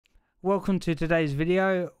welcome to today's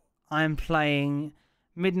video. I'm playing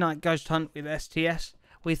Midnight Ghost Hunt with STS.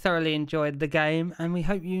 We thoroughly enjoyed the game and we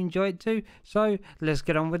hope you enjoyed too. So let's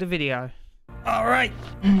get on with the video. Alright,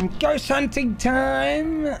 ghost hunting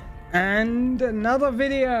time and another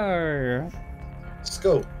video.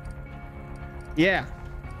 School. Yeah.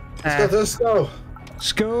 Let's go to the school.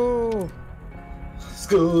 School.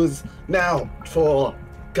 School's now for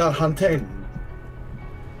gun hunting.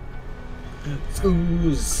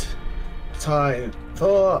 School's time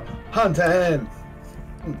for hunting.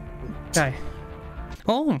 Okay.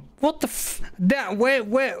 Oh, what the f... That,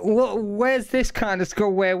 where's this kind of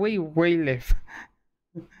school where we live?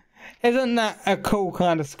 Isn't that a cool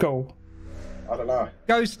kind of school? I don't know.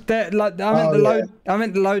 Ghost, like, I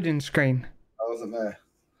meant the loading screen. I wasn't there.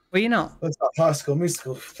 Were you not? That's that High School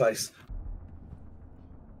Musical place.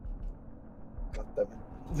 God damn it.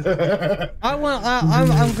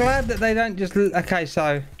 I'm glad that they don't just... Okay,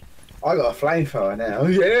 so... I got a flamethrower now.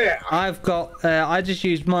 Yeah. I've got... I just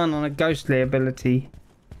used mine on a ghostly ability.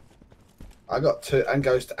 I got two, and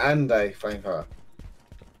ghost and a flamethrower.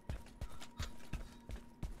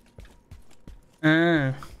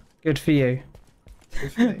 Ah, good for you.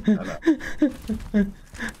 Good for me. I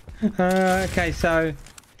know. Okay, so...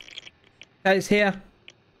 It's here.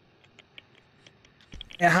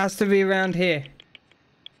 It has to be around here.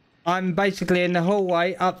 I'm basically in the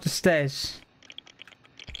hallway up the stairs.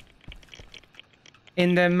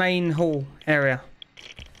 In the main hall area.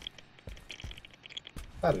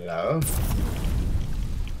 Hello.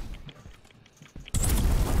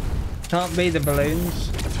 Can't be the balloons.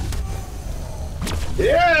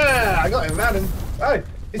 Yeah, I got him, man. Hey,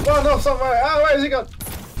 he's gone off somewhere. Oh, where has he gone?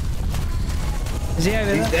 Is he over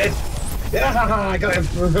there? He's dead. Yeah, I got him.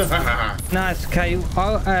 Nice. Okay.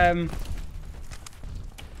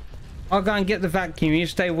 I'll go and get the vacuum. You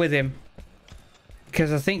stay with him,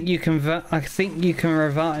 because I think you can. I think you can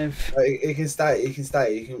revive. He can stay. He can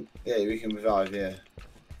stay. He can. Yeah, we can revive. Yeah.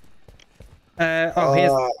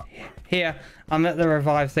 Here. I'm at the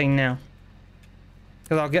revive thing now.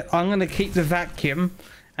 Because I'm gonna keep the vacuum,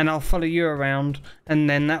 and I'll follow you around, and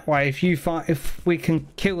then that way, if we can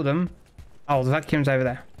kill them. Oh, the vacuum's over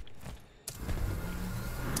there.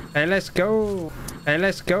 Hey, let's go. Hey,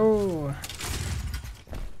 let's go.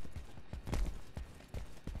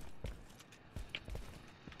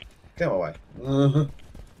 Get him away. Oh,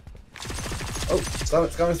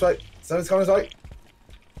 Stomach's coming straight. Stomach's coming straight.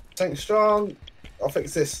 Tank strong. I'll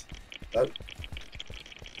fix this. No.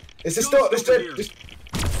 It's a stop. Just.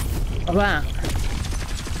 Like that.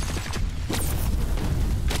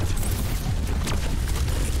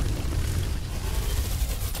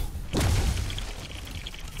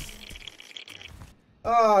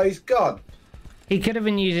 Oh, he's gone. He could have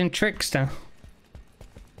been using Trickster.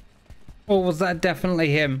 Or was that definitely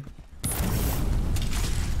him?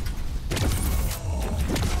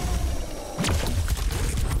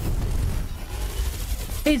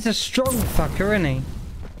 He's a strong fucker, isn't he?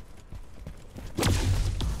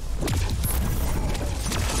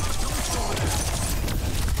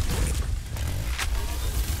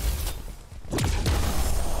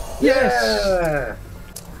 Yes! Yeah!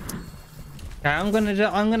 Okay, I'm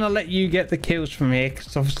gonna let you get the kills from here,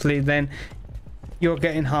 because obviously then you're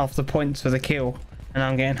getting half the points for the kill, and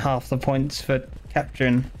I'm getting half the points for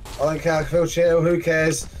capturing. I don't care. I feel chill. Who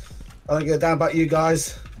cares? I don't give a damn about you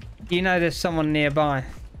guys. You know there's someone nearby.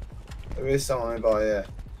 There is someone nearby, yeah.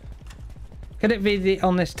 Could it be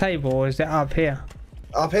on this table, or is it up here?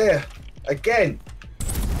 Up here. Again.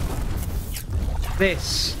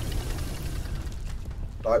 This.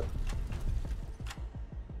 Right.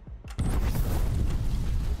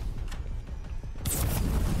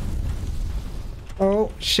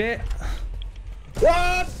 Oh, shit.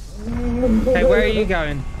 What? Hey, where are you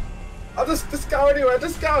going? I'll just go anywhere.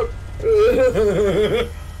 Just go.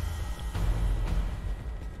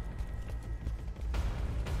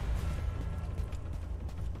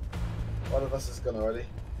 One of us is gone already.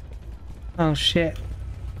 Oh, shit.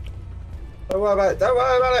 Don't worry about it. Don't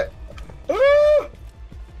worry about it. Ah!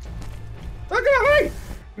 Don't get away!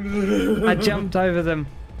 I jumped over them.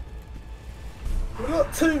 We've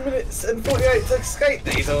got 2 minutes and 48 to escape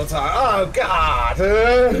these all the time. Oh, God!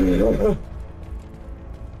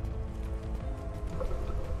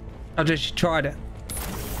 I just tried it.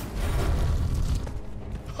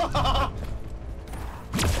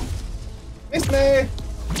 Missed me!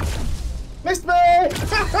 Missed me!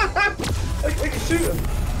 We can shoot him.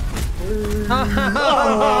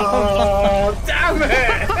 Oh, damn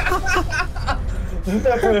it!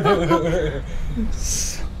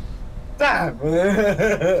 Damn!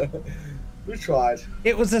 We tried.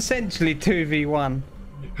 It was essentially 2v1.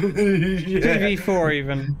 Yeah. 2v4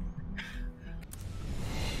 even.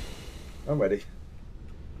 I'm ready.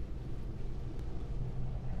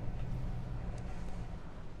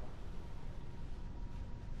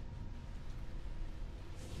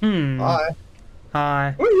 Hi.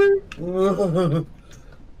 Hi. Go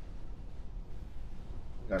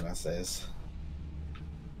downstairs.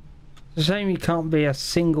 It's a shame you can't be a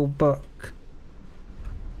single book.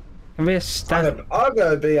 Can be a stat. I'm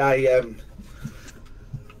gonna be a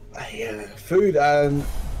food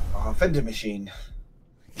vending machine.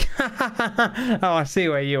 Oh, I see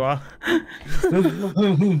where you are.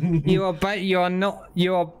 You are, but you are not.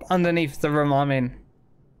 You are underneath the room I'm in,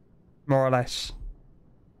 more or less.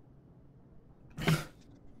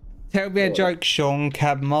 Tell me a joke, Sean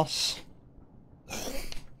Cabmoss.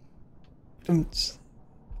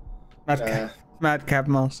 Mad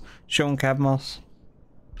Cabmoss. Sean Cabmoss.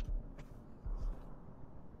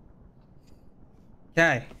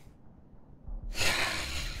 Okay.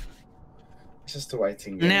 It's just a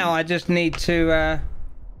waiting game. Now I just need to.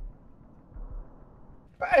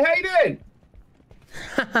 Hey, how you doing?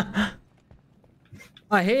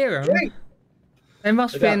 I hear him. Hey. They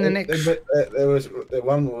must be in the next. There was the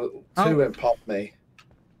one. Two went past me.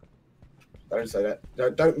 Don't say that.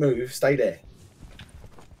 Don't move. Stay there.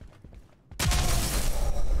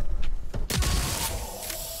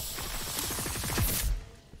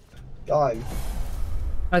 Die.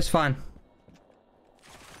 That's fine.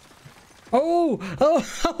 Oh,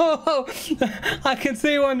 I can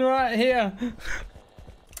see one right here.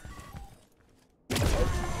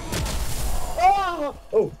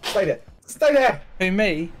 Oh, stay there. Stay there. Who,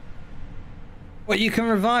 me? What, you can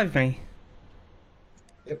revive me?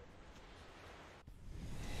 Yep.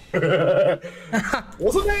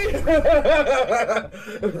 Wasn't me?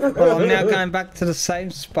 Well, I'm now going back to the same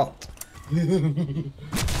spot.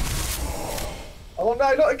 Oh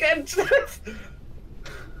no, not again!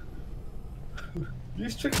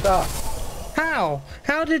 Use trick that. How?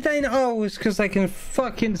 How did they know? Oh, it's because they can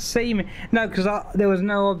fucking see me. No, because there was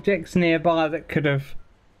no objects nearby that could have.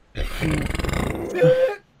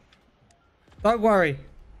 Don't worry.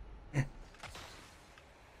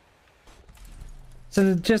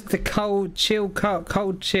 So just the cold chill.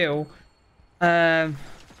 Yeah,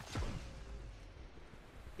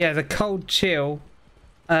 the cold chill.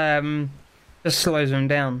 Just slows them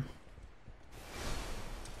down.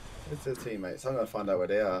 It's their teammates. I'm gonna find out where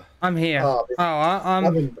they are. I'm here. Oh, I'm.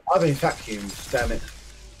 I've been vacuumed. Damn it.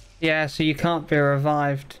 Yeah, so you can't be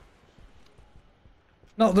revived.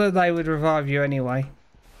 Not that they would revive you anyway.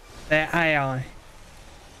 They're AI.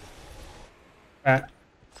 I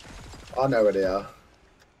know where they are.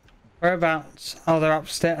 Whereabouts? Oh, they're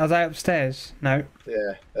upstairs. Are they upstairs? No.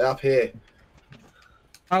 Yeah, they're up here.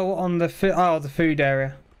 Oh, on the the food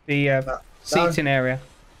area, the seating area.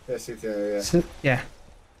 Yeah, seating area. So, yeah.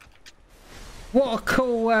 What a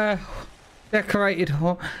cool decorated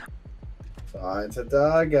hall. Time to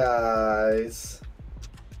die, guys.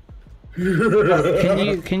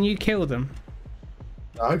 Can you kill them?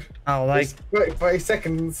 No. Oh, like 30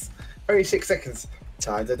 seconds. 36 seconds.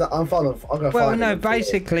 Time to die. I'm gonna well, find no. them.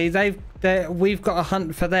 Basically, we've got to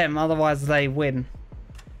hunt for them. Otherwise, they win.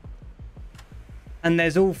 And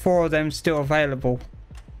there's all 4 of them still available.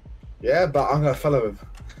 Yeah, but I'm gonna follow him.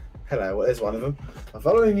 Hello, well, there's one of them. I'm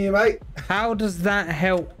following you, mate. How does that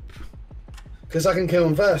help? Because I can kill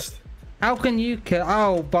him first. How can you kill?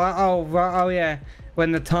 Oh, but oh yeah,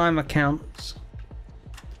 when the timer counts.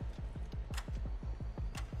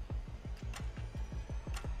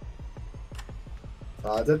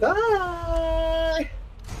 Time to die.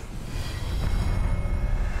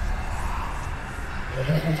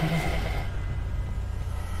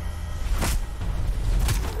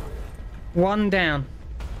 One down.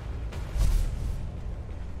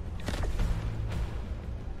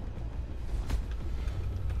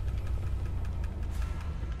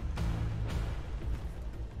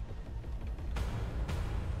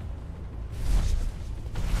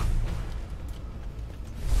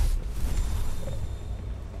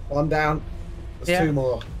 One down. There's Yeah. 2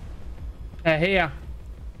 more. They're here.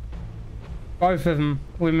 Both of them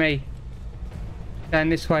with me. Down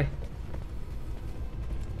this way.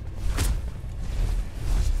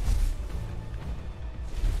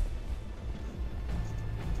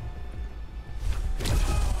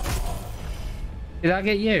 Did I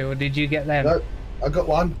get you or did you get them? No, I got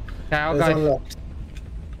one. Okay, I'll There's one go. left.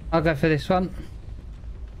 I'll go for this one.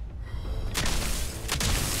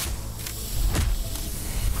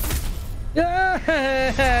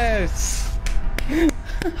 Yes!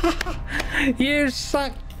 You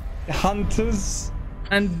suck, hunters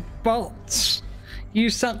and bots.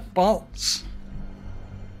 You suck, bots.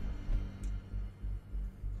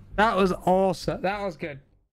 That was awesome. That was good.